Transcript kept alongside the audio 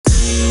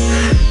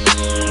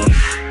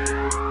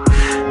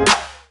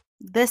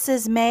This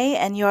is May,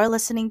 and you're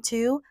listening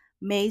to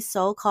May's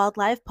So Called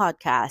Life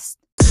podcast.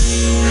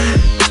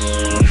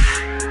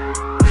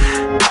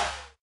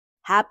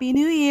 Happy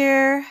New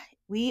Year!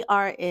 We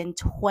are in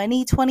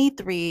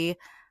 2023.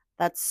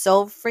 That's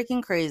so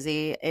freaking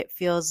crazy. It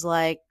feels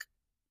like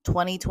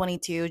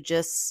 2022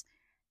 just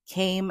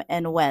came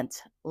and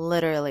went,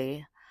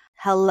 literally.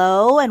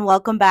 Hello, and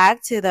welcome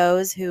back to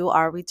those who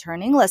are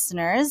returning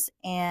listeners,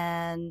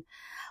 and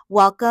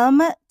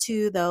welcome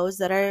to those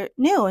that are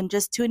new and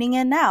just tuning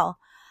in now.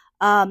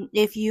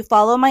 If you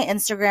follow my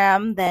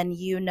Instagram, then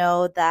you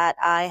know that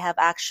I have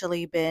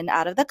actually been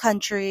out of the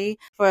country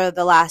for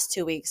the last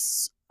 2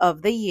 weeks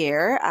of the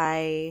year.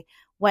 I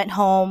went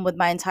home with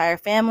my entire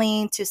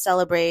family to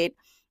celebrate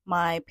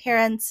my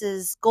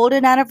parents'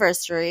 golden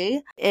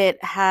anniversary.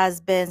 It has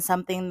been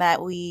something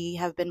that we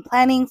have been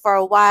planning for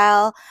a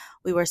while.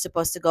 We were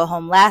supposed to go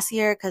home last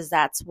year because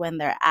that's when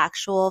their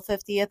actual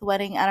 50th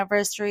wedding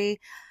anniversary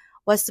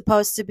was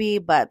supposed to be,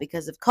 but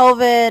because of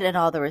COVID and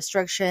all the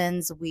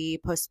restrictions, we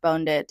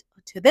postponed it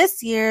to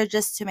this year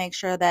just to make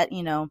sure that,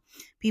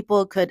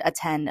 people could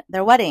attend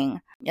their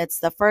wedding. It's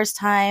the first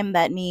time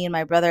that me and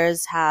my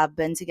brothers have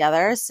been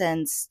together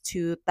since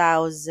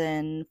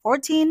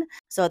 2014.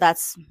 So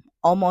that's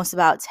almost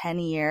about 10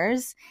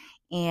 years.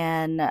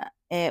 And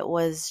it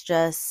was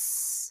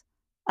just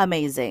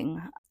amazing.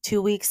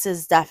 2 weeks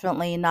is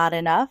definitely not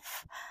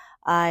enough.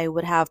 I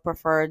would have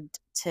preferred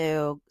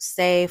to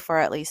stay for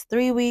at least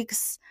 3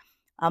 weeks.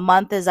 A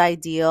month is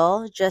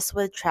ideal. Just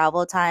with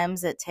travel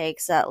times, it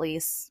takes at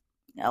least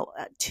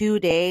 2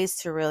 days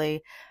to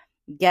really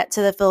get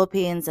to the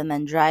Philippines, and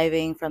then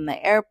driving from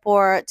the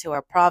airport to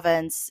our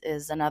province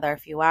is another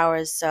few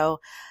hours.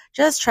 So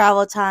just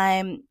travel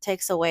time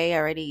takes away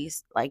already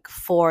like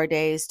 4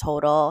 days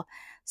total.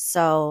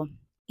 So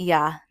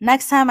yeah,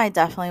 next time I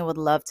definitely would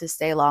love to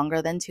stay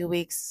longer than 2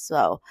 weeks.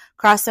 So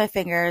cross my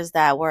fingers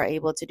that we're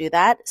able to do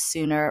that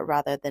sooner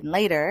rather than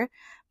later,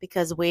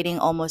 because waiting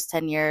almost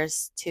 10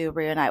 years to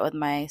reunite with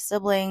my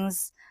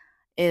siblings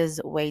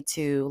is way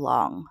too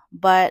long.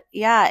 But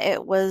yeah,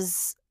 it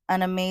was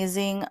an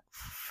amazing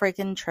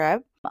freaking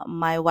trip.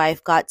 My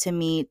wife got to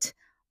meet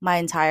my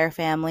entire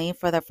family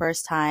for the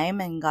first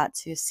time and got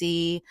to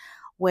see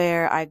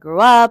where I grew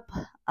up.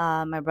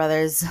 My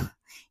brothers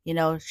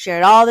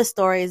shared all the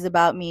stories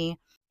about me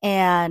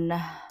and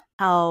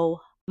how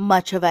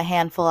much of a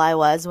handful I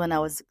was when I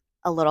was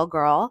a little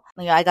girl.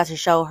 I got to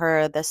show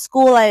her the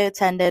school I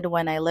attended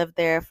when I lived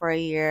there for a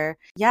year.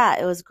 Yeah,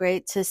 it was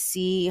great to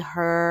see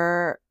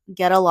her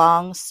get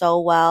along so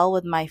well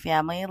with my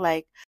family.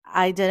 Like,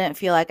 I didn't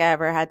feel like I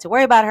ever had to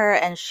worry about her,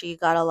 and she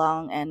got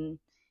along and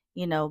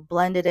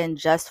blended in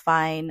just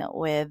fine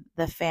with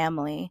the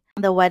family.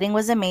 The wedding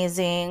was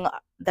amazing.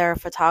 Their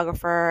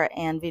photographer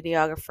and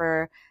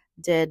videographer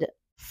did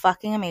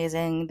fucking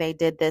amazing. They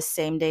did this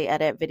same day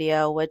edit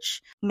video,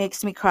 which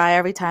makes me cry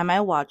every time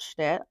I watched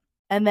it.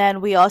 And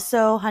then we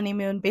also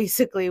honeymooned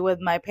basically with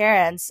my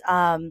parents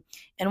and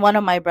one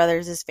of my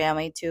brothers'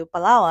 family to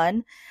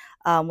Palawan,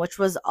 which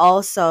was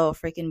also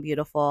freaking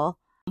beautiful.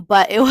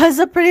 But it was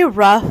a pretty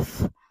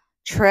rough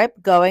trip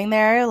going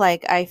there.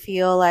 Like, I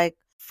feel like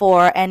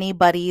for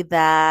anybody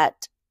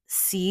that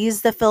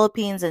sees the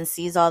Philippines and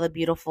sees all the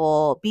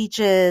beautiful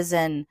beaches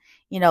and,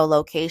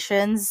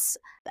 locations,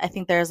 I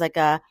think there's like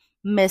a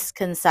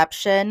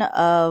misconception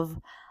of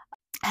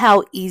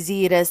how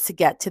easy it is to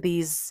get to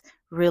these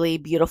really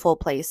beautiful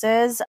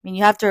places. I mean,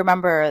 you have to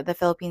remember the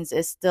Philippines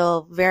is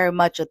still very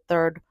much a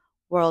third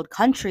world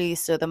country,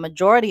 so the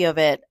majority of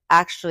it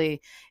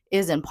actually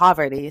is in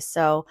poverty.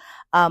 So,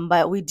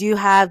 but we do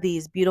have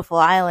these beautiful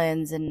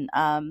islands and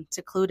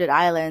secluded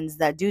islands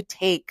that do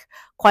take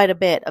quite a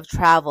bit of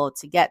travel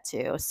to get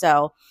to.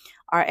 So,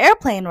 our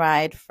airplane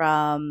ride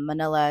from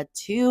Manila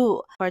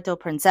to Puerto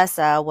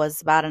Princesa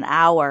was about an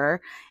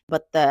hour,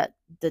 but the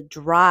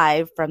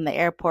drive from the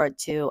airport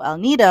to El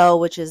Nido,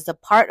 which is the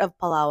part of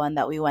Palawan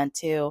that we went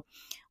to,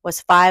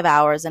 was 5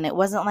 hours. And it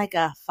wasn't like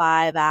a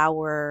 5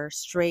 hour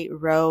straight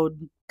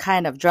road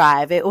kind of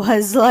drive. It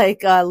was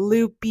like a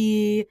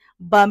loopy,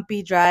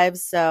 bumpy drive.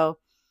 So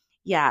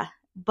yeah,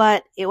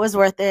 but it was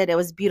worth it. It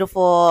was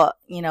beautiful.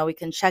 We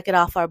can check it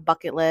off our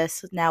bucket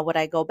list. Now, would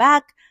I go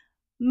back?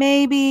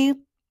 Maybe.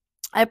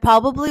 I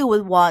probably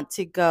would want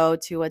to go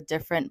to a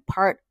different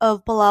part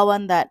of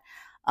Palawan that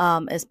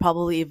is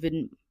probably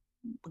even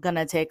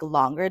gonna take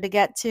longer to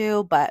get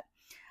to, but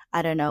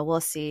I don't know.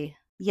 We'll see.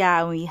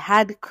 Yeah, we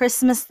had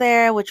Christmas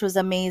there, which was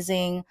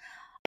amazing.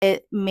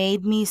 It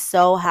made me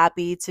so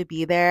happy to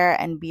be there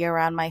and be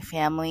around my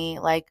family.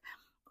 Like,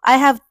 I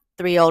have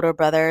 3 older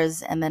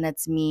brothers, and then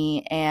it's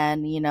me,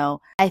 and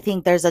I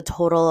think there's a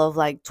total of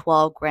like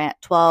 12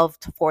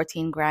 to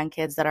 14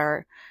 grandkids that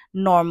are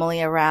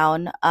normally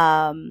around.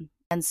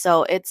 And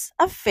so it's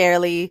a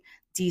fairly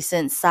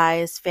decent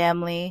sized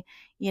family,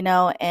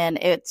 and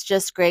it's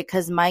just great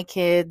because my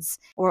kids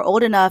were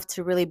old enough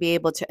to really be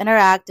able to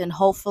interact and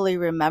hopefully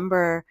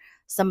remember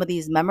some of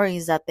these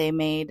memories that they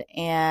made.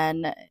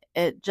 And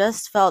it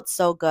just felt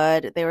so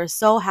good. They were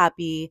so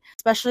happy,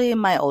 especially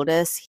my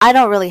oldest. I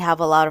don't really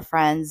have a lot of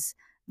friends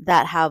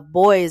that have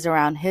boys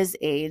around his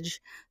age.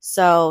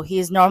 So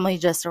he's normally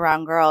just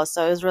around girls.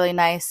 So it was really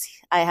nice.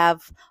 I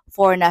have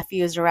four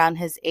nephews around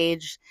his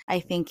age.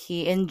 I think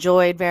he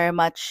enjoyed very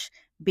much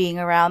being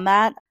around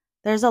that.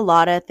 There's a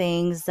lot of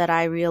things that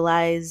I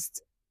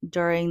realized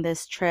during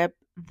this trip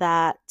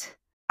that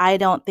I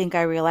don't think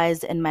I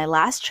realized in my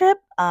last trip.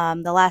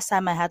 The last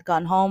time I had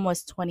gone home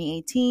was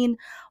 2018,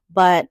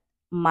 but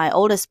my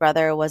oldest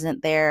brother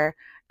wasn't there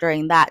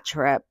during that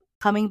trip.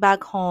 Coming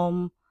back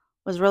home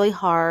was really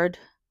hard.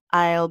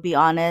 I'll be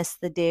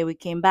honest, the day we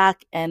came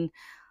back and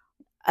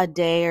a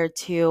day or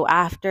two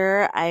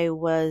after, I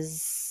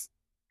was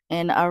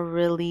in a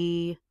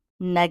really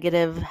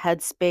negative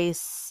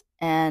headspace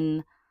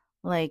and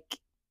like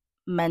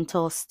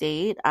mental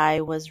state.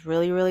 I was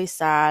really, really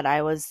sad.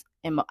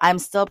 I'm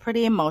still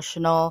pretty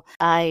emotional.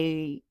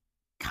 I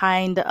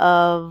kind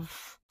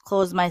of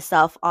closed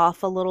myself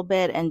off a little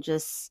bit and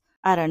just,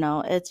 I don't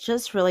know, it's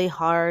just really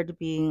hard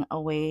being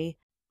away.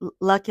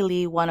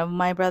 Luckily, one of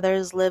my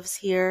brothers lives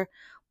here,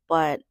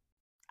 but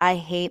I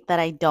hate that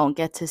I don't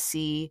get to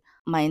see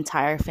my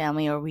entire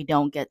family or we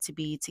don't get to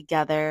be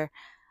together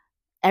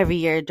every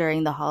year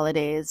during the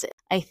holidays.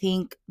 I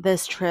think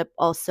this trip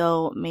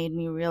also made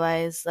me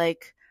realize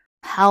like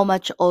how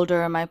much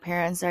older my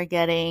parents are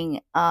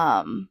getting.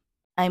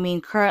 I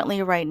mean,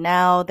 currently right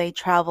now they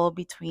travel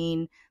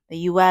between the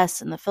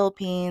US and the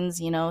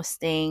Philippines,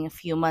 staying a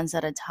few months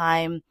at a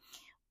time,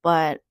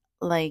 but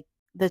like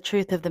the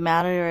truth of the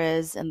matter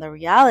is, and the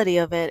reality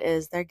of it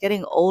is, they're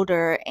getting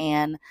older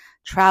and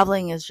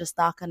traveling is just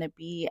not going to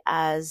be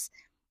as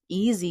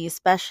easy,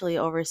 especially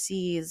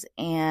overseas.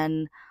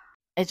 And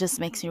it just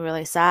makes me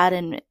really sad,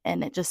 and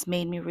it just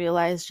made me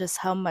realize just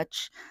how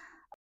much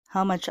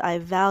I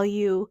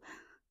value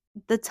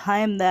the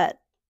time that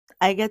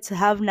I get to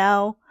have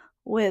now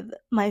with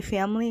my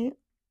family.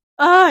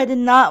 Oh, I did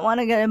not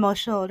want to get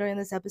emotional during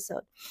this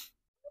episode.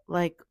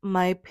 Like,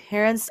 my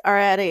parents are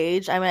at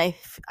age, I mean,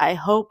 I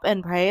hope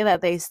and pray that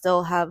they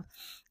still have,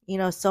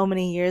 so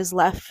many years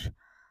left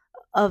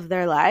of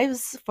their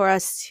lives for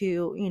us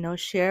to,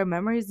 share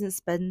memories and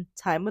spend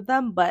time with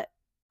them. But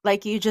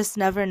like, you just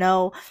never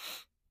know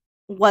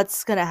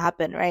what's gonna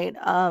happen, right?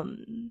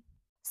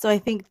 So I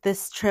think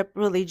this trip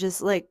really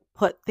just like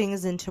put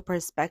things into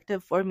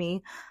perspective for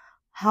me,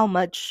 how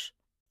much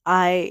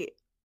I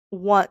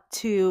want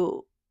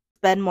to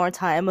spend more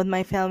time with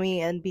my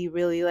family and be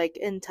really like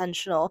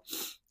intentional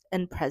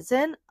and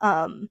present.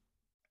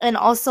 And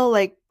also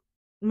like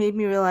made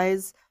me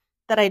realize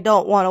that I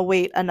don't want to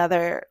wait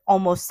another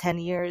almost 10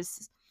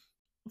 years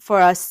for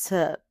us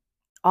to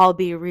all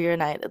be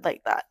reunited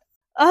like that.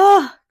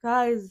 Ah,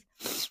 guys,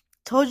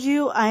 told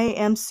you I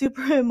am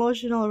super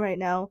emotional right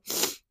now.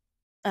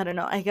 I don't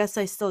know. I guess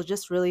I still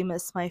just really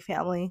miss my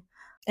family.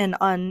 And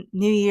on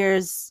New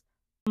Year's,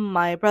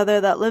 my brother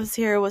that lives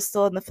here was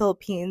still in the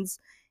Philippines.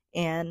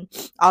 And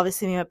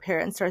obviously, my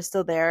parents are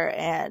still there.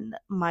 And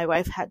my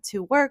wife had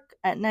to work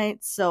at night.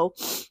 So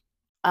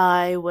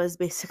I was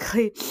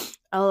basically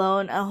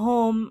alone at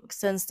home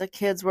since the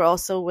kids were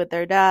also with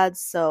their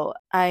dads. So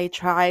I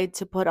tried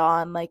to put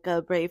on like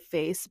a brave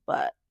face,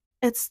 but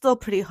it's still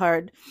pretty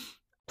hard.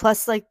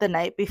 Plus, like the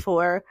night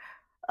before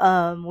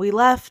we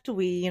left,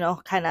 we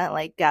kind of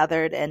like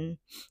gathered and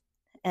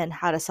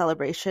had a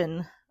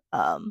celebration.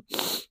 um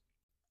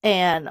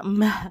and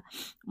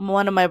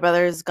one of my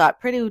brothers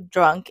got pretty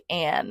drunk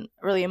and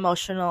really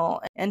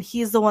emotional, and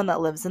he's the one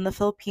that lives in the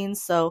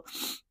Philippines, so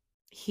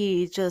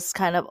he just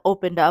kind of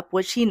opened up,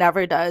 which he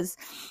never does.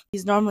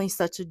 He's normally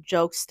such a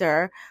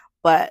jokester,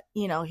 but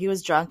he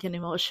was drunk and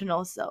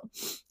emotional, so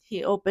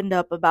he opened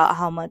up about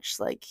how much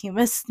like he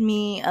missed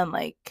me and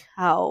like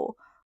how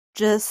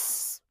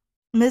just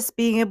miss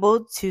being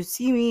able to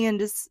see me and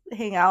just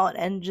hang out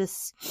and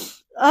just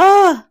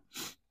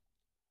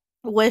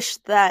wish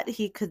that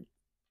he could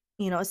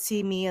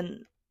see me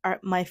and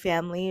my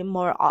family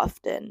more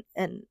often.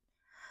 And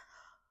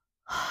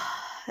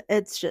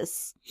it's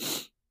just,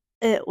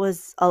 it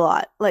was a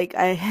lot. Like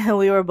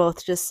we were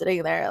both just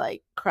sitting there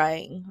like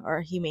crying,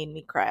 or he made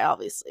me cry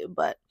obviously.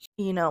 But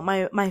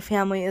my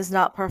family is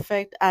not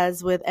perfect,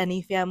 as with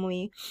any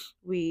family.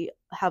 We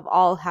have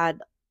all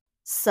had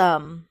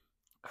some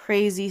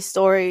crazy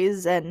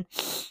stories and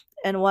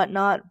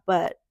whatnot,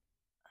 but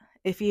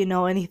if you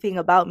know anything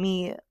about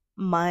me,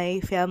 my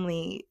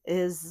family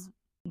is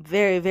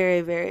very,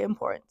 very, very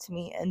important to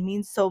me and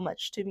means so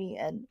much to me.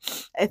 And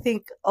I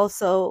think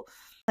also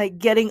like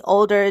getting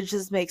older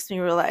just makes me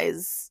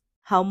realize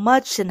how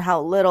much and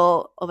how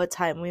little of a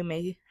time we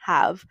may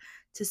have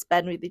to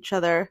spend with each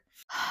other.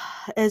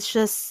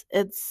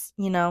 It's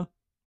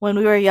when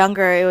we were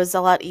younger, it was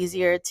a lot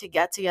easier to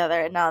get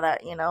together. And now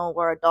that,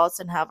 we're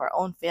adults and have our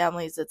own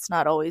families, it's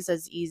not always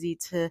as easy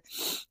to,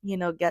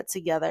 get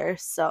together.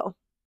 So,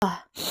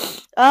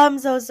 I'm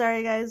so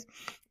sorry, guys.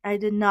 I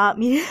did not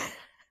mean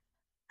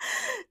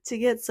to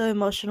get so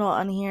emotional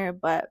on here,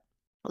 but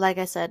like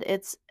I said,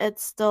 it's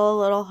still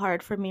a little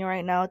hard for me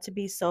right now to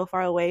be so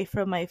far away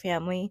from my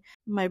family.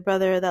 My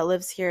brother that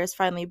lives here is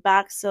finally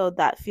back, so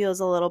that feels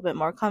a little bit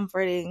more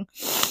comforting.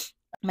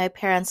 My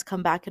parents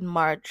come back in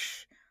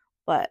March,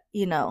 but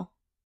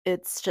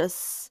it's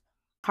just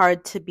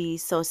hard to be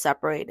so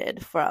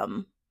separated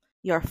from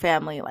your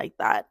family like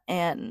that.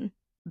 And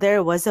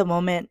there was a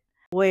moment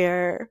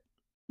where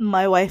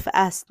my wife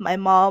asked my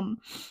mom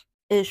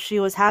if she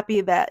was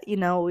happy that, we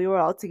were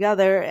all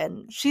together,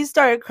 and she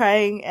started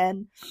crying,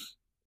 and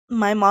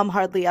my mom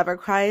hardly ever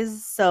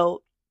cries,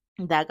 so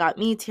that got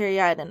me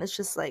teary-eyed, and it's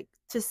just like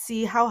to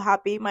see how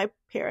happy my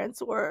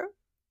parents were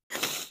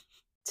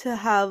to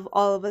have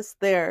all of us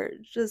there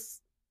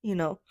just, you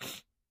know,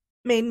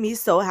 made me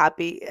so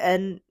happy.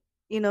 And,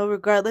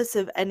 regardless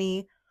of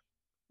any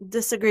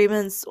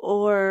disagreements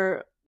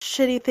or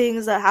shitty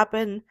things that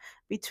happen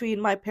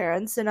between my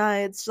parents and I,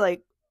 it's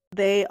like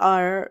they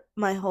are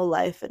my whole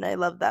life and I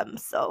love them.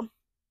 So,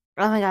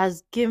 oh my gosh,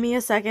 give me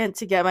a second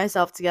to get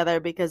myself together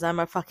because I'm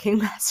a fucking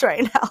mess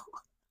right now.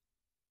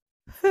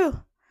 Whew.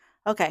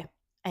 Okay,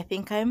 I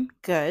think I'm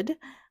good.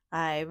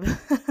 I've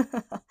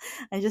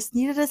I just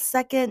needed a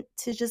second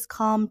to just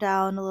calm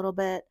down a little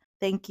bit.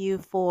 Thank you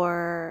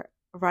for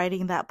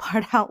writing that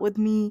part out with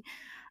me.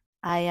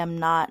 I am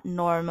not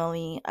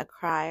normally a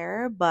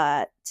crier,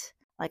 but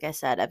like I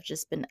said, I've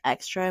just been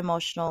extra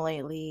emotional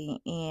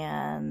lately.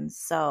 And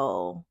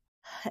so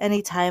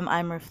anytime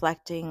I'm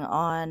reflecting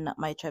on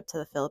my trip to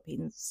the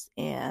Philippines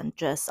and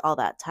just all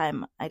that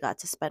time I got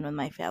to spend with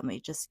my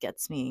family just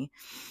gets me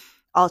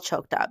all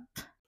choked up.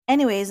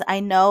 Anyways,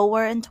 I know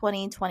we're in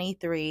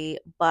 2023,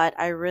 but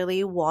I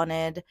really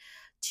wanted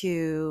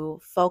to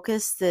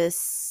focus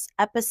this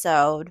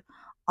episode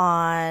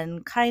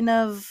on kind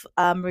of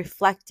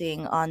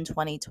reflecting on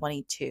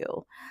 2022.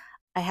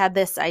 I had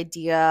this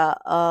idea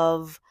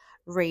of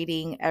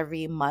rating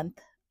every month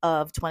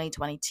of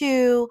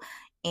 2022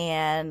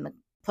 and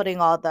putting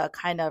all the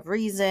kind of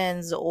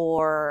reasons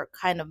or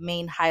kind of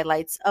main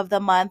highlights of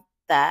the month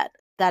that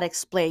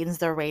explains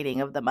the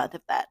rating of the month,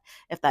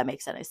 if that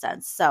makes any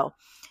sense. So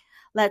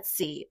let's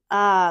see.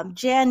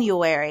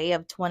 January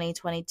of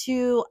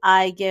 2022,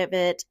 I give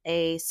it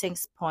a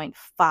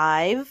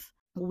 6.5.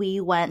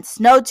 We went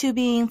snow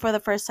tubing for the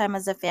first time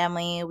as a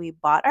family. We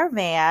bought our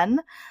van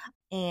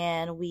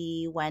and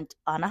we went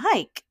on a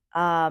hike.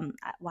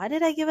 Why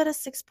did I give it a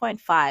 6.5?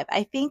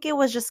 I think it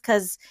was just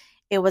because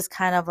it was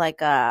kind of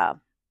like a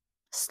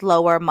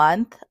slower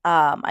month.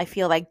 I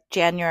feel like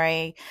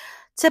January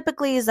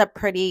typically is a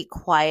pretty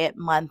quiet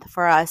month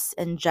for us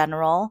in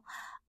general.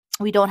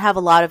 We don't have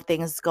a lot of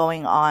things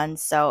going on,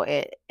 so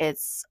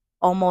it's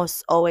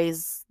almost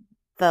always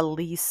the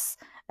least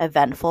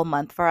eventful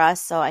month for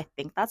us. So I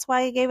think that's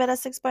why I gave it a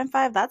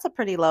 6.5. That's a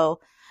pretty low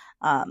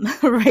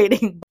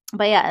rating.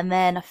 But yeah, and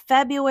then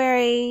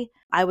February,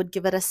 I would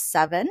give it a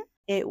 7.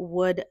 It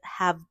would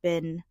have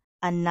been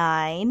a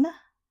 9.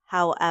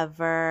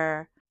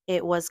 However,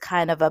 it was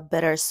kind of a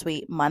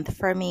bittersweet month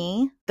for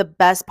me. The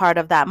best part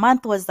of that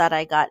month was that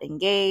I got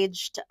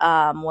engaged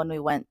when we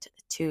went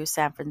to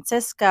San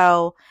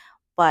Francisco.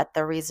 But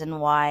the reason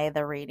why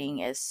the rating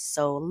is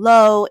so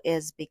low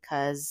is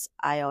because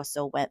I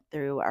also went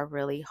through a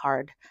really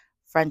hard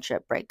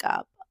friendship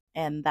breakup.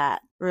 And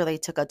that really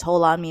took a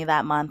toll on me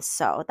that month.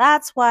 So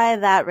that's why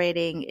that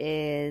rating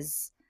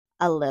is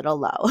a little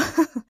low.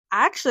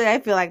 Actually, I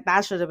feel like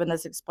that should have been a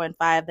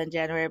 6.5 than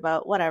January,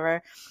 but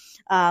whatever.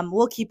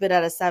 We'll keep it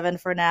at a 7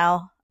 for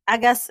now. I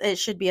guess it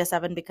should be a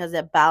 7 because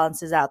it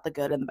balances out the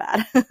good and the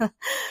bad.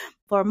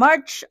 For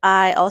March,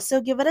 I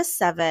also give it a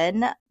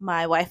 7.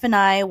 My wife and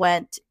I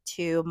went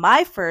to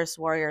my first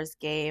Warriors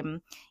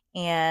game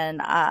and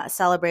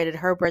celebrated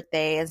her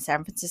birthday in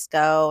San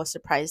Francisco,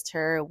 surprised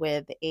her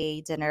with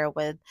a dinner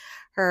with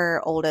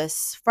her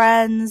oldest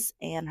friends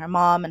and her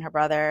mom and her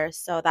brother.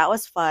 So that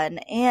was fun.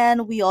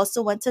 And we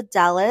also went to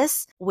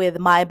Dallas with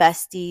my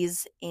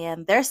besties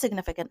and their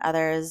significant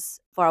others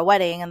for a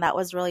wedding, and that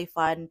was really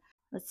fun.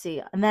 Let's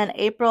see. And then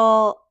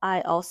April, I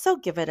also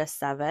give it a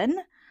 7.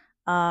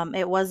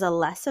 It was a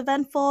less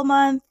eventful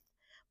month,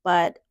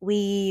 but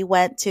we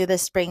went to the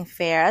spring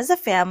fair as a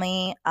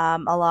family,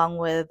 along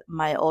with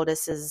my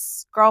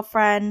oldest's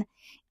girlfriend,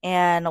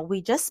 and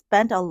we just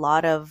spent a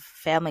lot of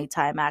family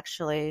time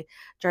actually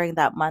during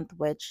that month,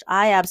 which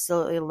I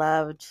absolutely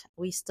loved.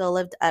 We still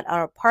lived at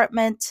our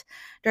apartment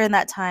during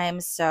that time,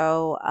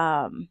 so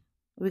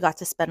we got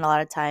to spend a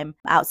lot of time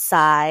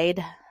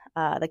outside.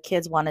 The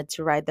kids wanted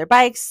to ride their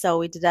bikes, so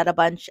we did that a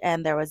bunch,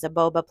 and there was a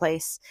boba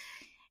place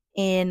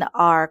in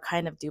our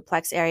kind of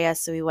duplex area,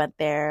 so we went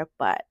there.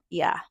 But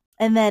yeah.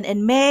 And then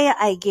in May,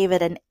 I gave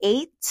it an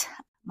 8.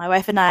 My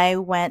wife and I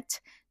went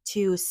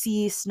to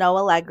see Snow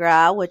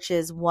Allegra, which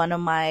is one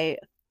of my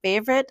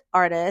favorite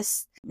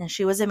artists, and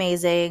she was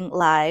amazing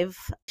live.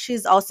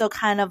 She's also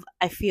kind of,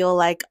 I feel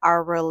like,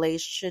 our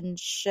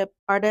relationship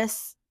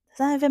artist. Does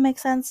that even make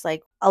sense?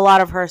 Like, a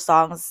lot of her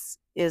songs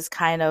is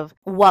kind of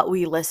what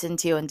we listened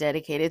to and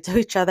dedicated to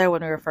each other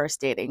when we were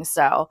first dating.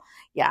 So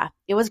yeah,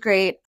 it was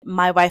great.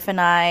 My wife and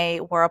I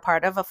were a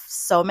part of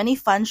so many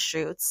fun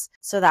shoots.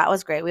 So that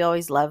was great. We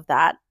always loved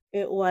that.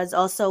 It was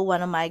also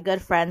one of my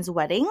good friends'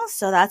 weddings.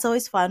 So that's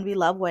always fun. We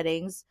love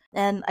weddings.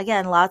 And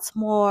again, lots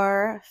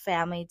more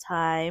family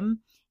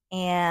time.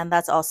 And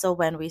that's also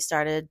when we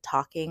started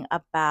talking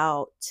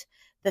about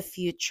the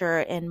future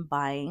in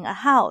buying a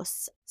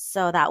house.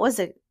 So that was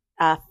a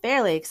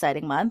fairly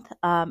exciting month.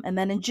 And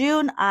then in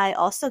June, I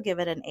also give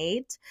it an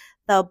 8.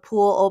 The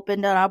pool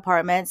opened in our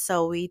apartment,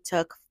 so we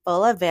took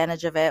full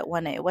advantage of it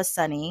when it was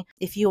sunny.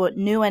 If you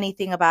knew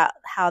anything about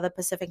how the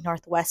Pacific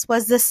Northwest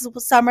was this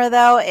summer,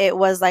 though, it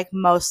was like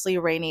mostly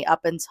rainy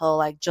up until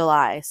like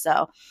July.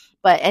 So,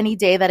 but any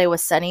day that it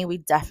was sunny, we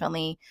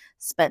definitely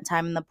spent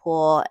time in the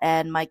pool,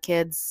 and my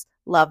kids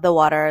love the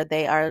water.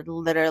 They are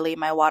literally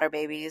my water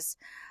babies.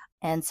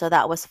 And so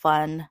that was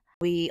fun.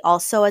 We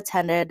also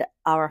attended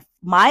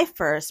my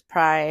first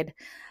Pride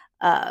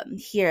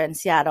here in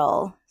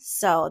Seattle.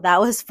 So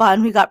that was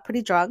fun. We got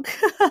pretty drunk,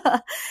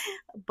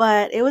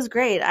 but it was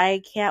great.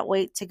 I can't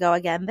wait to go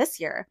again this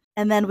year.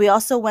 And then we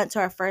also went to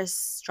our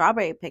first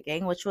strawberry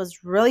picking, which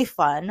was really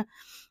fun.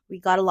 We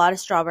got a lot of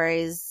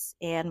strawberries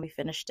and we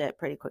finished it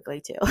pretty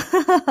quickly too.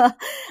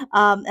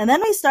 And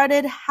then we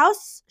started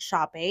house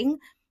shopping,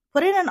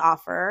 put in an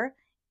offer,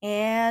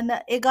 and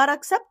it got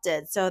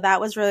accepted. So that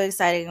was really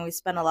exciting. And we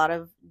spent a lot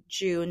of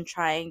June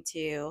trying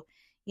to,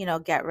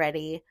 get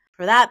ready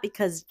for that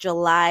because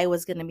July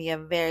was going to be a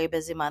very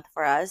busy month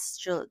for us.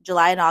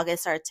 July and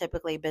August are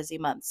typically busy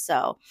months.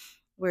 So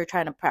we're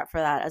trying to prep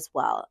for that as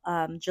well.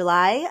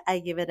 July, I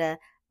give it a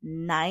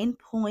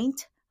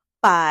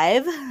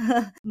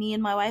 9.5. Me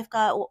and my wife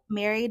got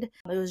married.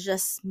 It was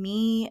just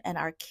me and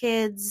our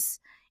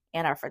kids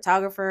and our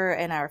photographer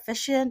and our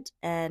officiant,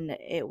 and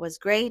it was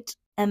great.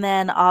 And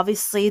then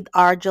obviously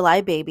our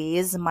July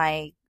babies,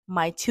 my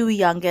 2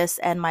 youngest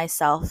and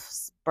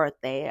myself's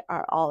birthday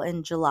are all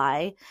in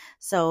July.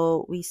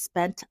 So we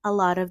spent a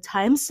lot of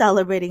time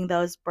celebrating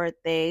those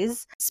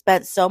birthdays.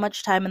 Spent so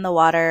much time in the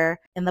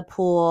water, in the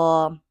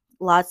pool,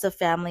 lots of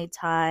family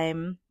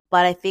time.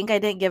 But I think I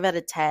didn't give it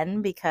a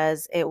 10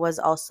 because it was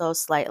also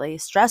slightly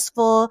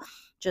stressful,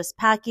 just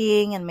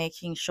packing and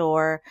making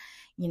sure,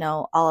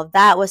 all of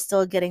that was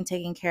still getting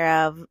taken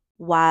care of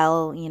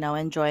while,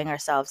 enjoying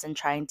ourselves and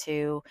trying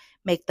to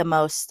make the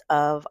most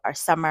of our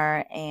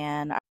summer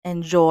and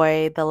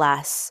enjoy the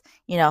last,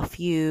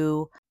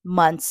 few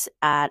months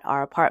at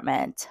our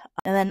apartment.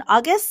 And then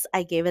August,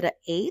 I gave it an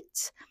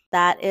 8.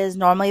 That is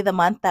normally the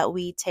month that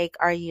we take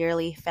our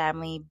yearly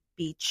family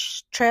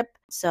beach trip.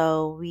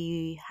 So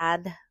we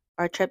had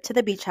our trip to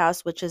the beach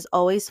house, which is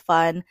always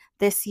fun.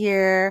 This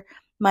year,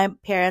 my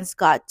parents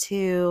got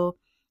to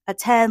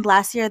attend.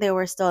 Last year, they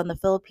were still in the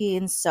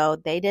Philippines, so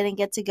they didn't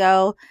get to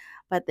go.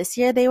 But this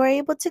year, they were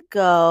able to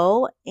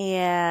go,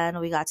 and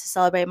we got to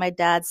celebrate my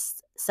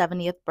dad's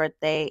 70th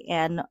birthday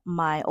and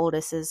my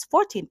oldest's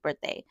 14th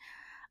birthday.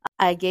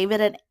 I gave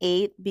it an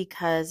 8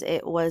 because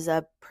it was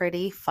a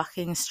pretty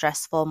fucking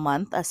stressful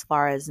month as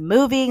far as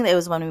moving. It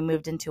was when we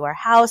moved into our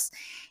house,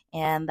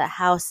 and the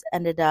house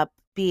ended up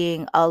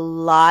being a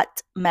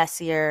lot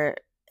messier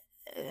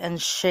and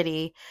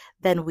shitty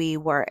than we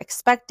were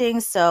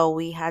expecting. So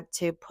we had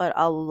to put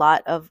a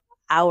lot of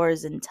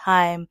hours and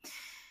time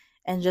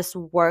and just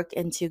work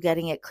into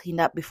getting it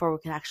cleaned up before we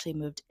could actually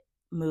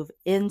move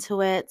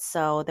into it.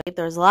 So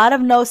there's a lot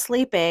of no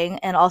sleeping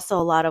and also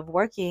a lot of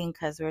working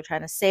because we were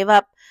trying to save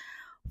up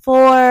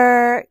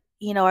for,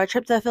 our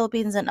trip to the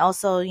Philippines and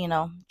also,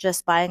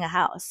 just buying a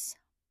house.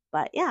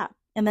 But yeah.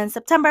 And then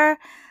September,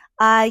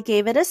 I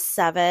gave it a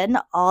 7.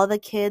 All the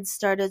kids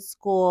started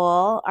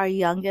school. Our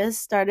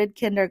youngest started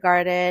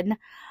kindergarten.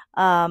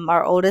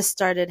 Our oldest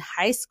started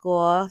high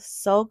school.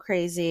 So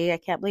crazy. I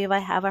can't believe I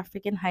have a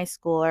freaking high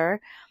schooler.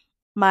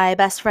 My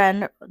best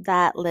friend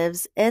that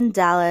lives in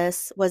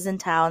Dallas was in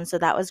town, so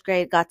that was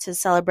great. Got to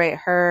celebrate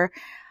her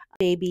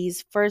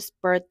baby's first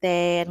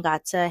birthday and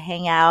got to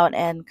hang out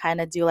and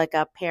kind of do like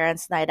a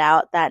parents' night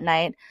out that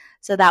night.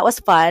 So that was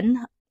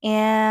fun.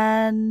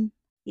 And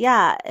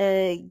yeah,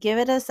 give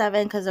it a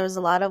 7 because there was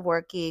a lot of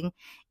working,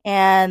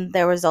 and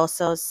there was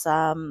also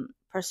some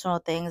personal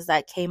things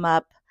that came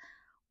up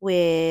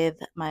with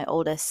my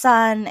oldest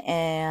son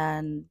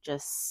and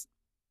just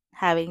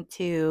having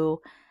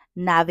to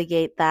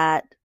navigate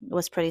that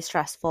was pretty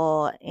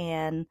stressful,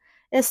 and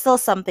it's still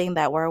something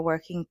that we're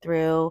working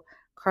through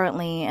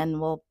currently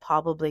and will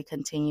probably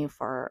continue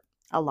for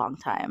a long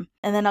time.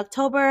 And then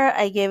October,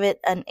 I gave it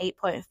an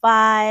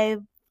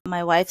 8.5.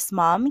 My wife's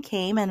mom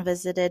came and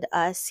visited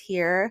us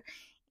here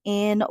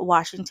in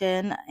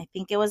Washington. I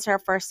think it was her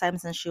first time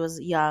since she was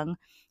young.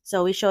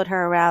 So we showed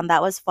her around.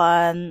 That was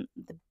fun.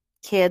 The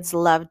kids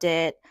loved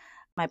it.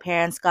 My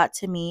parents got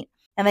to meet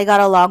and they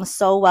got along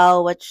so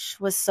well, which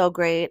was so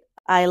great.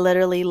 I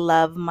literally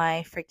love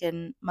my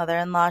freaking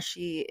mother-in-law.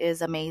 She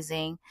is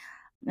amazing,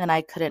 and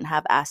I couldn't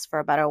have asked for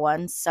a better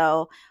one.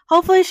 So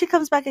hopefully she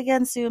comes back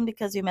again soon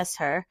because we miss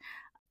her.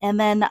 And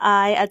then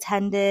I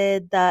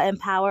attended the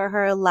Empower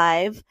Her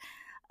Live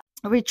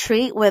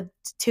retreat with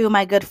 2 of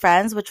my good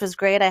friends, which was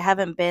great. I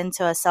haven't been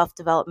to a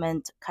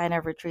self-development kind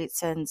of retreat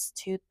since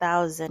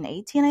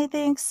 2018, I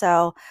think.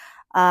 So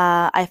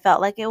I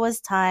felt like it was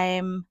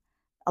time.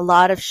 A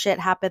lot of shit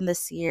happened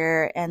this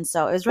year, and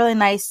so it was really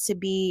nice to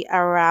be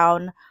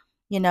around,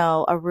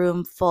 a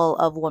room full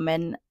of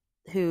women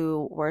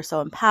who were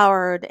so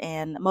empowered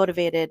and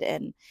motivated,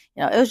 and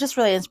it was just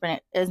really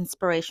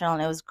inspirational,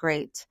 and it was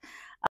great.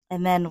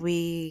 And then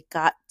we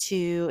got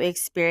to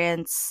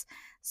experience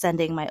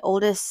sending my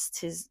oldest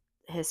his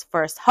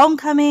first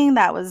homecoming.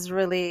 That was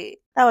really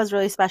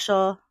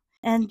special,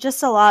 and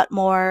just a lot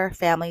more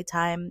family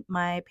time.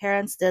 My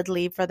parents did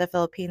leave for the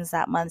Philippines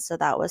that month, so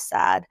that was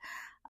sad.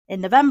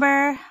 In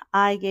November,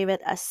 I gave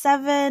it a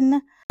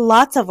 7.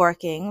 Lots of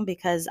working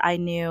because we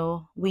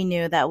knew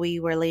that we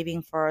were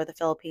leaving for the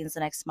Philippines the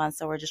next month,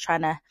 so we're just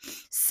trying to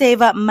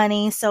save up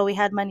money so we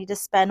had money to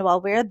spend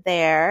while we are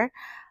there.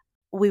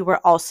 We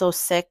were also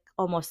sick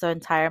almost the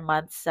entire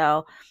month,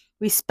 so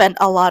we spent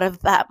a lot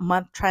of that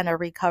month trying to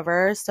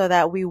recover so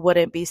that we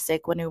wouldn't be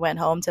sick when we went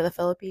home to the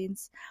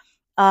Philippines.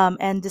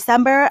 And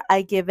December,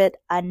 I give it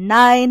a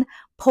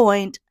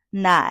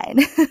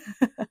 9.9.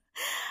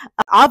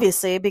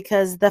 Obviously,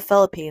 because the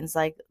Philippines,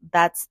 like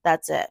that's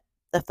it.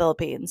 The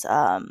Philippines.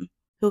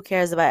 Who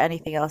cares about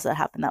anything else that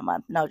happened that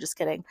month? No, just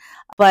kidding.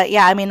 But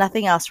yeah, I mean,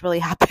 nothing else really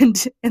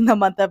happened in the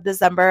month of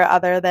December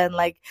other than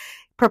like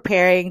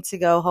preparing to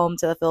go home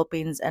to the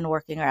Philippines and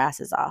working our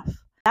asses off.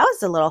 That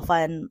was a little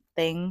fun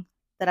thing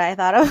that I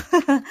thought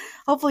of.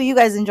 Hopefully, you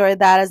guys enjoyed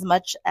that as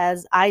much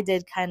as I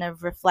did, kind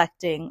of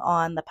reflecting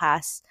on the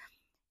past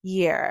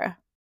year.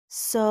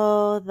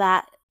 So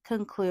that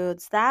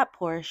concludes that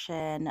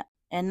portion.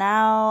 And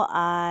now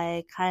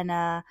I kind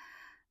of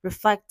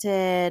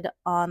reflected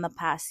on the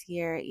past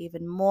year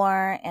even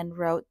more and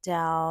wrote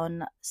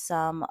down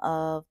some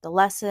of the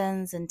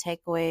lessons and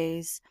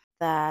takeaways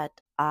that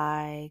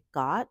I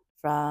got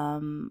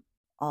from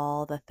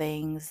all the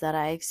things that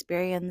I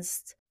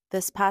experienced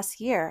this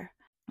past year.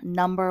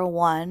 Number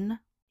one,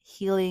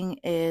 healing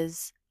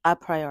is a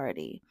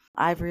priority.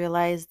 I've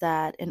realized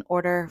that in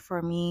order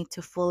for me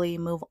to fully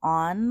move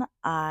on,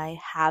 I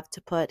have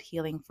to put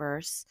healing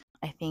first.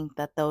 I think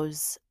that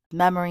those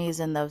memories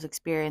and those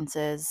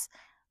experiences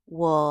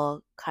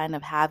will kind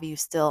of have you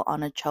still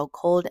on a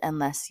chokehold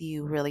unless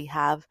you really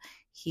have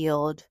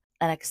healed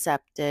and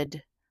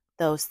accepted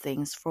those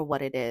things for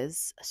what it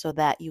is so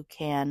that you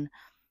can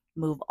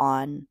move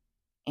on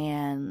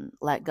and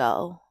let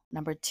go.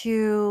 Number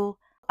two,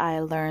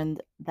 I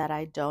learned that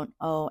I don't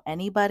owe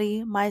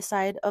anybody my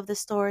side of the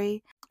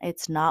story.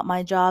 It's not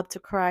my job to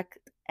correct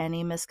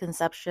any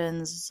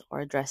misconceptions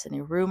or address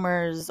any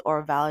rumors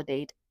or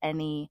validate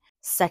any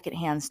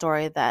secondhand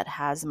story that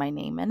has my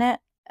name in it.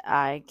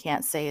 I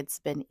can't say it's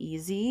been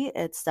easy.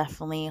 It's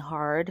definitely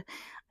hard.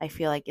 I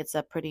feel like it's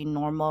a pretty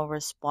normal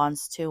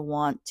response to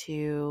want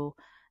to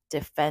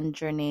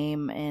defend your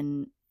name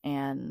and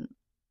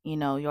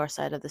your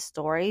side of the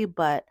story,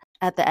 but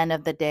at the end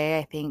of the day,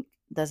 I think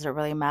does it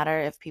really matter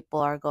if people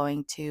are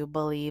going to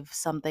believe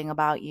something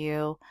about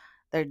you?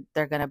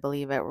 They're going to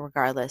believe it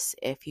regardless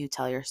if you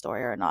tell your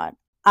story or not.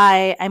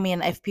 I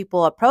mean, if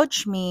people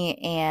approach me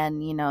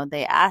and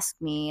they ask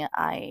me,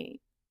 I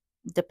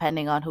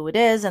depending on who it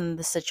is and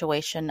the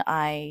situation,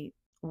 I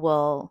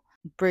will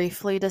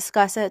briefly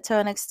discuss it to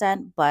an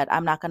extent, but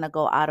I'm not going to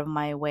go out of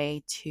my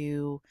way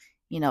to,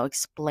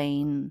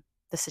 explain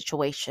the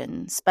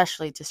situation,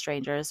 especially to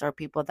strangers or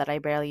people that I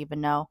barely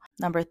even know.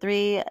 Number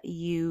three,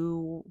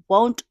 you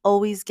won't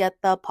always get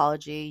the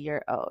apology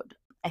you're owed.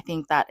 I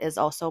think that is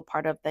also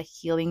part of the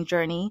healing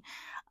journey,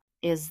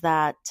 is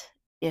that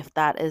if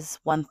that is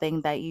one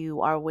thing that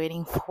you are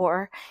waiting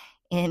for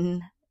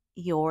in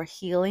your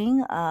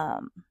healing,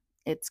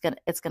 it's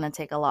gonna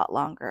take a lot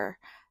longer.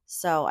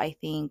 So I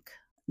think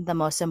the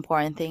most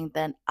important thing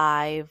that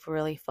I've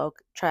really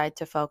tried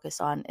to focus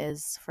on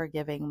is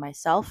forgiving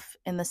myself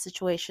in the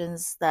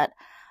situations that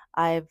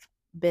I've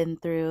been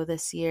through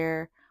this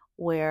year,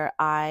 where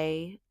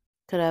I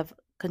could have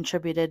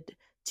contributed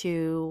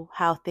to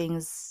how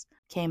things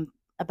came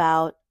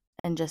about,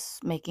 and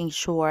just making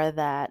sure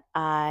that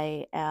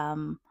I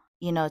am,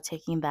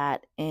 taking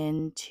that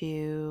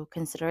into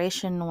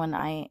consideration when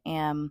I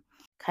am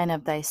kind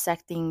of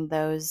dissecting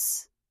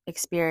those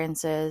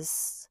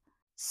experiences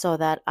so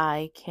that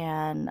I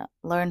can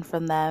learn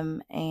from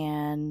them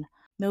and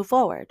move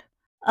forward.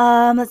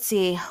 Let's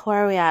see,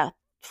 where are we at?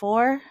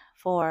 Four?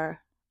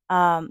 Four.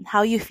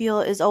 How you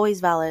feel is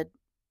always valid,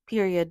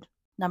 period.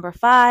 Number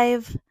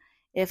five,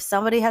 if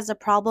somebody has a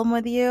problem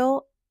with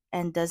you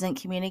and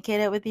doesn't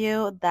communicate it with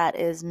you, that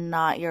is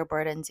not your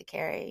burden to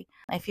carry.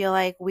 I feel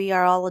like we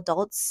are all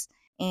adults,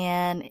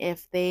 and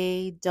if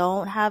they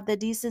don't have the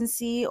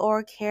decency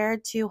or care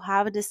to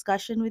have a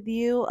discussion with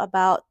you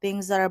about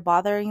things that are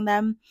bothering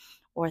them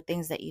or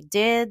things that you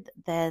did,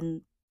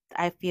 then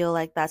I feel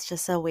like that's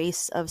just a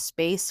waste of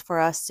space for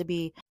us to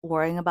be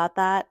worrying about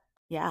that.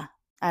 Yeah,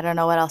 I don't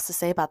know what else to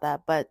say about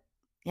that, but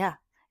yeah,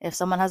 if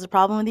someone has a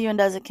problem with you and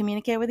doesn't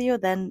communicate with you,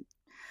 then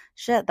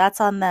shit,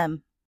 that's on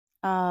them.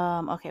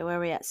 Okay, where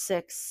are we at?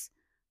 6.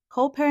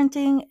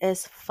 Co-parenting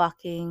is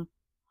fucking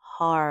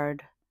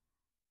hard,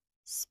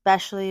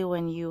 especially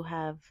when you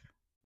have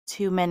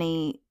too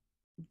many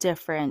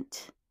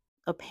different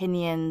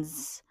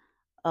opinions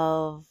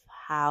of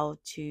how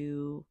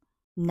to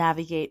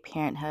navigate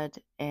parenthood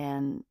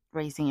and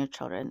raising your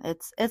children.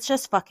 It's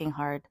just fucking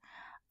hard.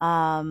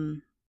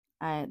 Um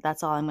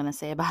That's all I'm going to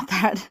say about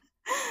that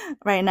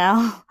right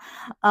now.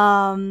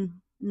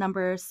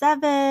 Number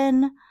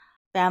 7,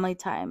 family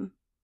time.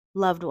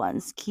 Loved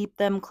ones, keep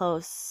them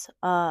close.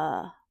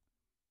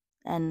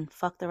 And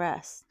fuck the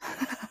rest.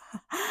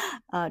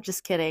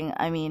 Just kidding.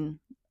 I mean,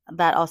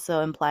 that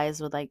also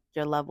implies with like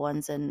your loved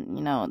ones and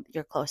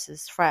your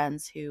closest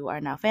friends who are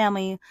now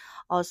family,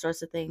 all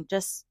sorts of things.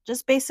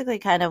 Just basically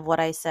kind of what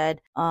I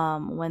said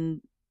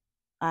when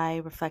I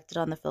reflected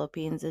on the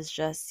Philippines is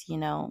just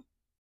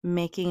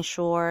making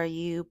sure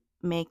you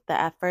make the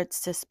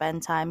efforts to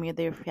spend time with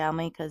your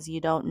family because you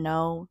don't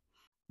know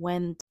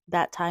when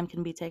that time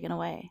can be taken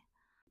away.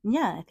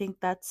 Yeah, I think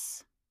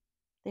that's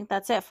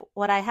it for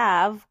what I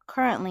have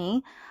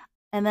currently.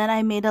 And then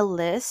I made a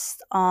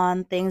list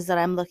on things that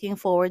I'm looking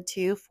forward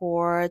to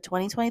for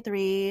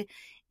 2023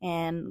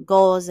 and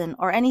goals and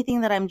or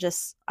anything that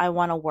I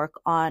want to work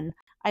on.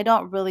 I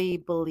don't really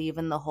believe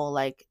in the whole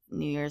like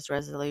New Year's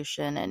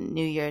resolution and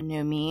New Year,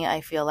 new me.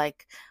 I feel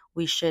like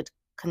we should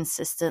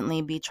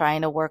consistently be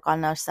trying to work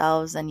on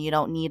ourselves, and you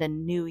don't need a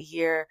new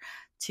year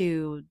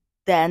to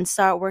then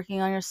start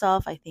working on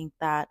yourself. I think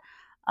that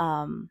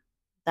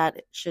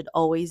that should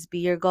always be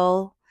your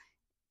goal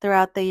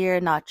throughout the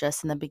year, not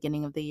just in the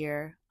beginning of the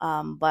year.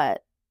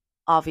 But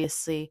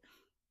obviously,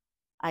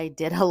 I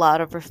did a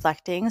lot of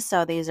reflecting.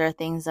 So these are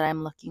things that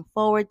I'm looking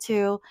forward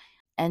to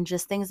and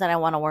just things that I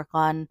want to work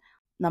on.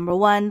 Number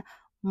 1,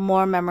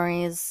 more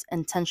memories,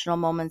 intentional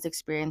moments,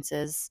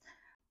 experiences,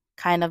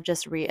 kind of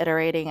just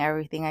reiterating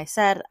everything I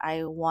said.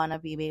 I want to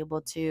be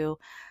able to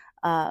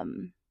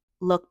um,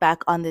 look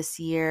back on this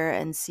year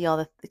and see all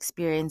the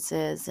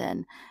experiences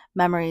and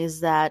memories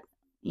that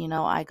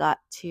I got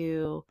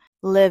to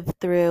live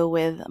through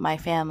with my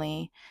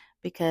family,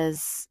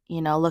 because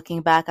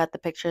looking back at the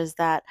pictures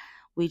that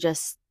we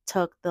just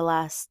took the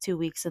last 2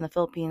 weeks in the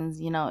Philippines,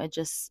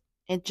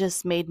 it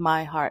just made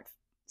my heart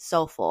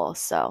so full.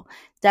 So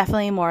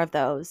definitely more of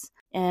those.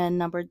 And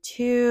number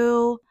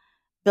 2,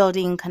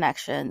 building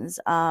connections.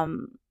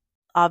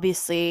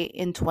 Obviously,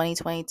 in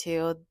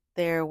 2022,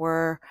 there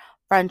were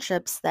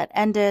friendships that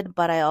ended,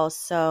 but I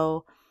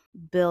also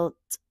built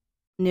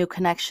new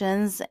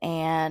connections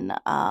and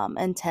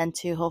intend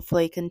to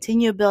hopefully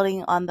continue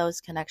building on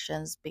those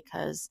connections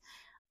because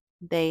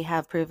they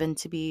have proven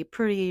to be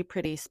pretty,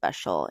 pretty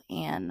special.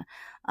 And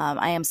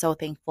I am so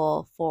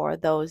thankful for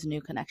those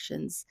new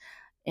connections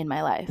in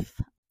my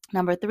life.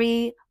 Number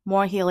 3,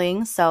 more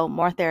healing, so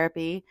more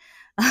therapy.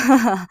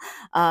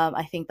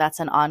 I think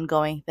that's an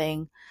ongoing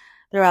thing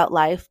throughout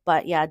life,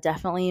 but yeah,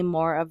 definitely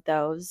more of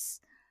those.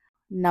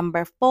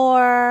 Number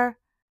 4,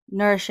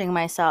 nourishing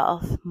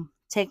myself,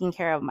 taking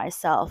care of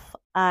myself.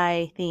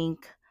 I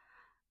think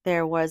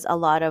there was a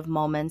lot of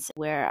moments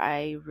where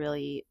I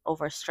really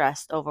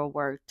overstressed,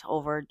 overworked,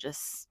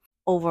 just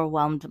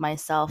overwhelmed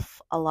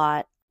myself a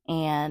lot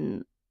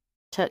and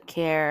took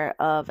care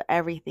of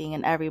everything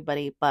and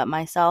everybody but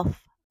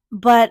myself.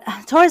 But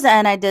towards the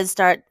end, I did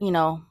start,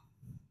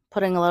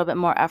 putting a little bit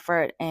more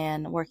effort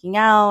and working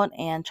out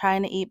and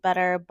trying to eat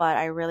better. But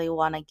I really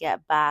want to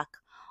get back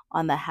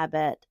on the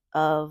habit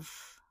of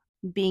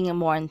being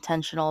more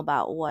intentional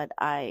about what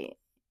I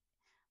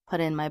put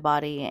in my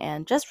body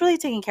and just really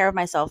taking care of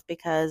myself,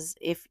 because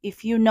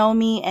if you know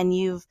me and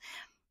you've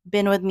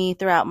been with me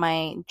throughout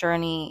my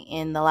journey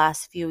in the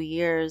last few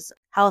years,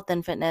 health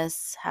and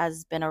fitness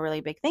has been a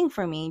really big thing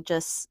for me.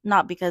 Just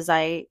not because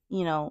I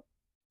want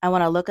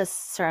to look a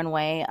certain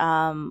way.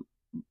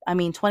 I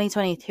mean,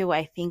 2022,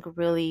 I think,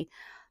 really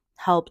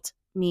helped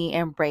me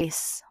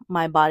embrace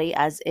my body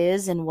as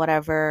is in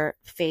whatever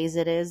phase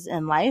it is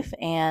in life.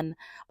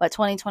 But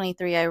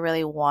 2023, I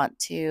really want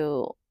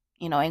to,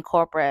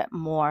 incorporate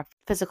more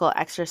physical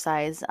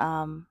exercise.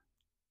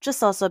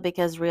 Just also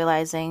because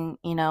realizing,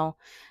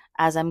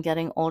 as I'm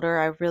getting older,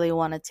 I really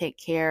want to take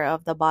care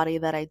of the body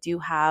that I do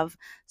have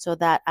so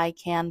that I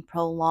can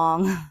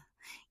prolong,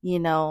 you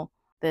know,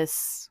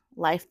 this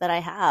life that I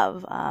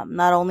have,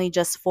 not only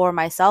just for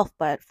myself,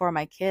 but for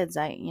my kids.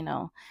 I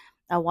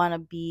want to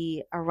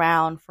be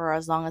around for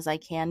as long as I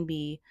can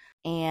be.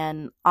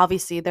 And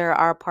obviously, there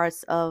are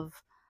parts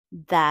of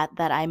that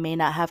I may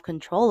not have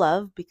control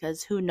of,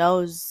 because who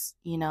knows,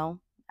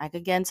 I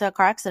could get into a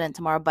car accident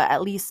tomorrow, but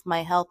at least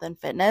my health and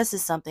fitness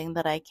is something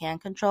that I can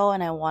control.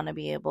 And I want to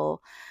be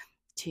able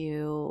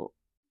to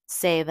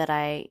say that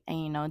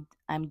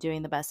I'm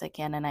doing the best I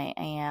can, and I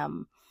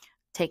am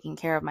taking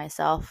care of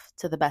myself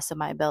to the best of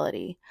my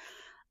ability.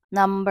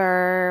 What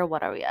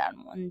are we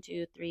on? 1,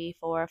 2, 3,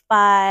 4,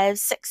 5,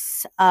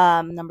 6.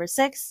 Number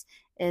 6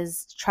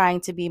 is trying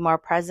to be more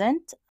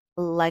present.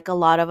 Like a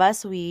lot of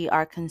us, we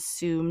are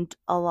consumed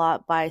a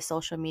lot by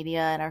social media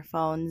and our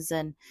phones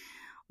and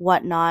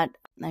whatnot.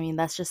 I mean,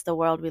 that's just the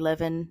world we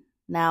live in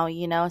now,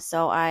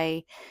 So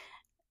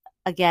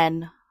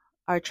again,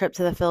 our trip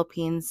to the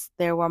Philippines,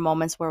 there were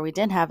moments where we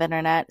didn't have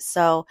internet.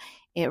 So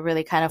it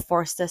really kind of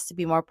forced us to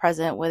be more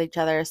present with each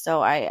other.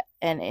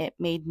 And it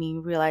made me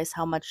realize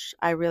how much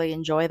I really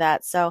enjoy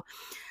that. So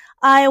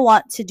I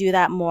want to do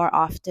that more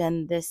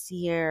often this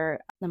year.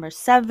 Number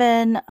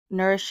 7,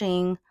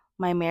 nourishing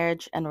my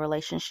marriage and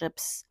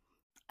relationships.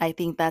 I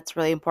think that's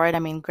really important. I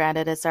mean,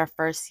 granted, it's our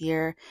first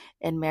year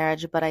in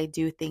marriage, but I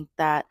do think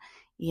that,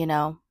 you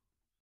know,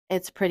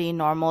 it's pretty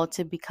normal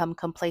to become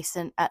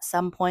complacent at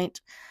some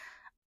point.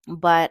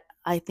 But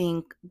I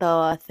think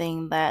the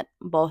thing that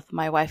both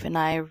my wife and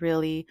I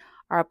really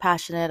are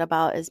passionate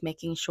about is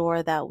making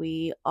sure that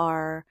we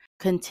are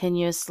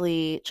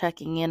continuously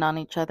checking in on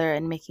each other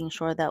and making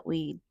sure that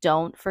we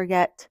don't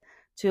forget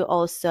to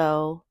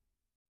also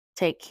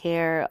take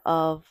care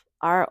of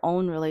our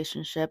own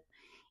relationship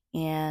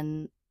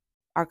and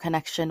our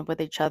connection with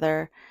each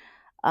other,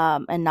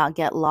 and not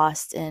get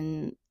lost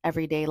in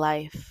everyday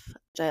life.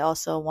 I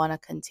also want to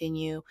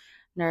continue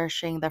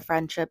nourishing the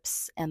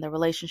friendships and the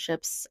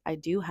relationships I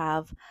do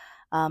have,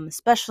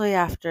 especially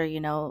after,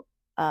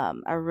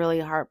 a really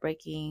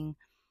heartbreaking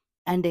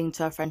ending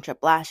to a friendship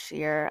last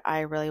year.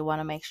 I really want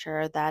to make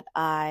sure that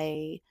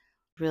I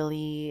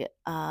really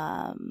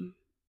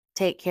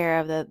take care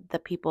of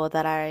the people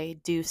that I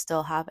do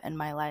still have in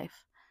my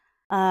life.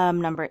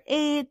 Number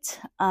eight,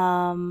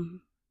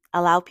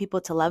 allow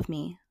people to love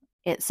me.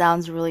 It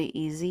sounds really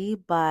easy,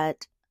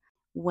 but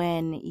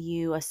when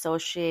you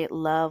associate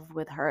love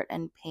with hurt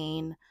and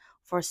pain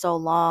for so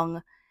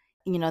long,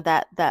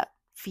 that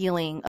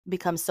feeling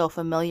becomes so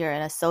familiar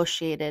and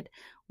associated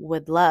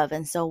with love.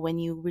 And so when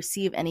you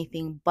receive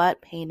anything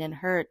but pain and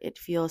hurt, it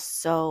feels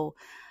so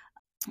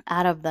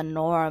out of the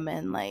norm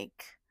and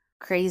like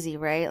crazy,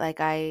 right? Like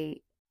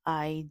I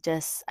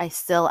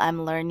still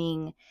am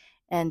learning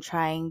and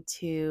trying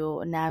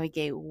to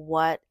navigate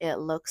what it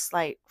looks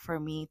like for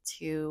me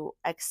to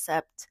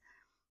accept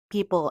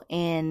people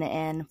in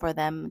and for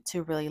them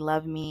to really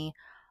love me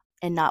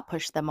and not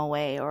push them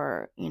away,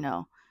 or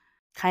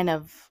kind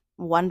of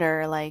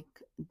wonder like,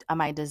 am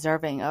I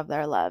deserving of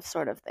their love,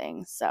 sort of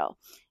thing. So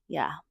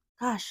yeah,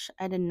 gosh,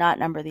 I did not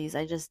number these,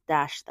 I just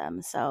dashed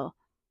them. So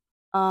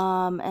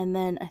and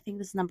then I think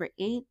this is number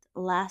 8.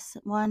 Last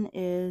one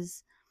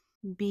is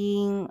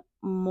being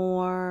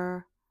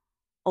more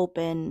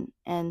open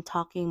and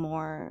talking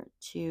more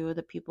to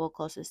the people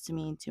closest to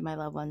me, to my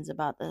loved ones,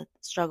 about the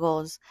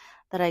struggles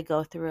that I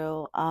go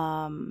through.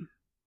 On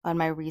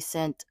my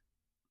recent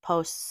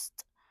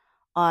post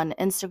on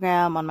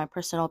Instagram, on my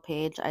personal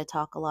page, I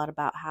talk a lot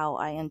about how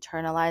I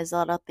internalize a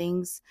lot of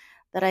things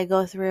that I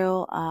go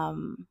through.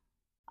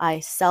 I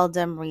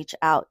seldom reach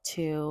out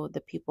to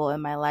the people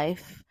in my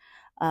life,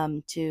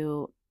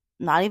 to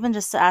not even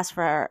just to ask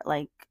for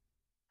like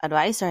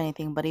advice or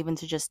anything, but even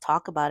to just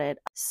talk about it.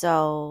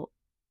 So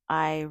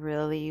I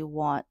really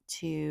want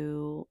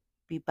to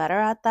be better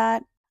at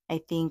that. I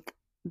think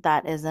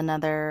that is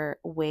another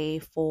way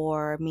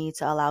for me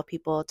to allow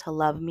people to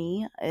love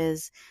me,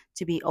 is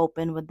to be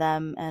open with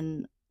them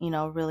and,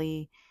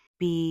 really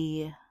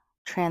be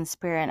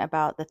transparent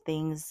about the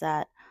things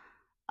that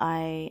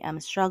I am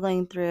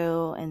struggling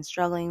through and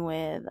struggling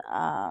with.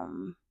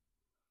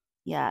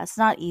 Yeah, it's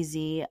not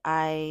easy.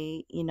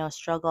 I,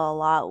 struggle a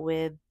lot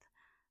with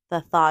the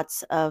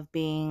thoughts of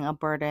being a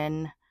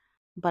burden,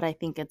 but I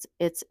think it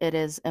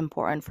is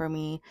important for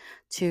me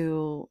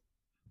to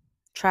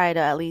try to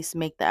at least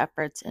make the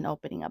efforts in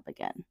opening up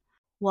again.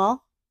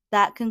 Well,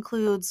 that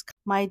concludes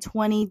my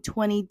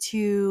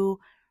 2022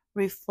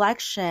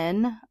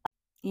 reflection.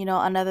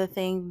 Another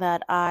thing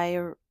that I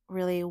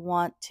really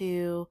want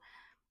to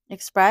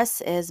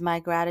express is my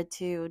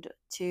gratitude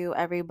to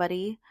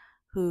everybody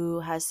who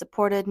has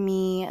supported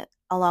me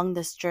along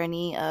this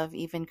journey of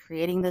even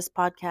creating this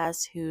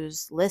podcast,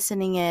 who's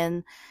listening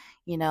in.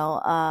 You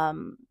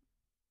know,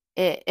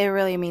 it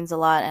really means a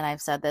lot, and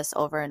I've said this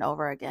over and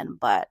over again,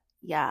 but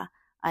yeah,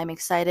 I'm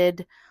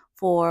excited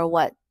for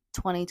what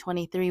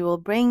 2023 will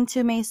bring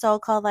to May So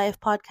Called Life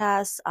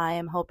podcast. I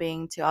am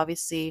hoping to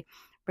obviously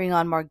bring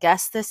on more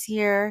guests this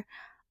year.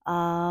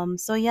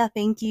 So yeah,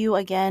 thank you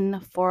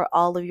again for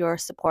all of your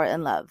support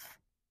and love.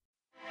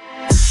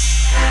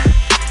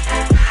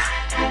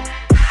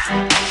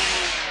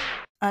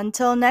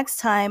 Until next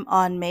time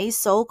on May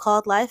So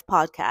Called Life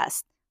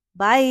podcast.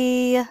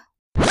 Bye.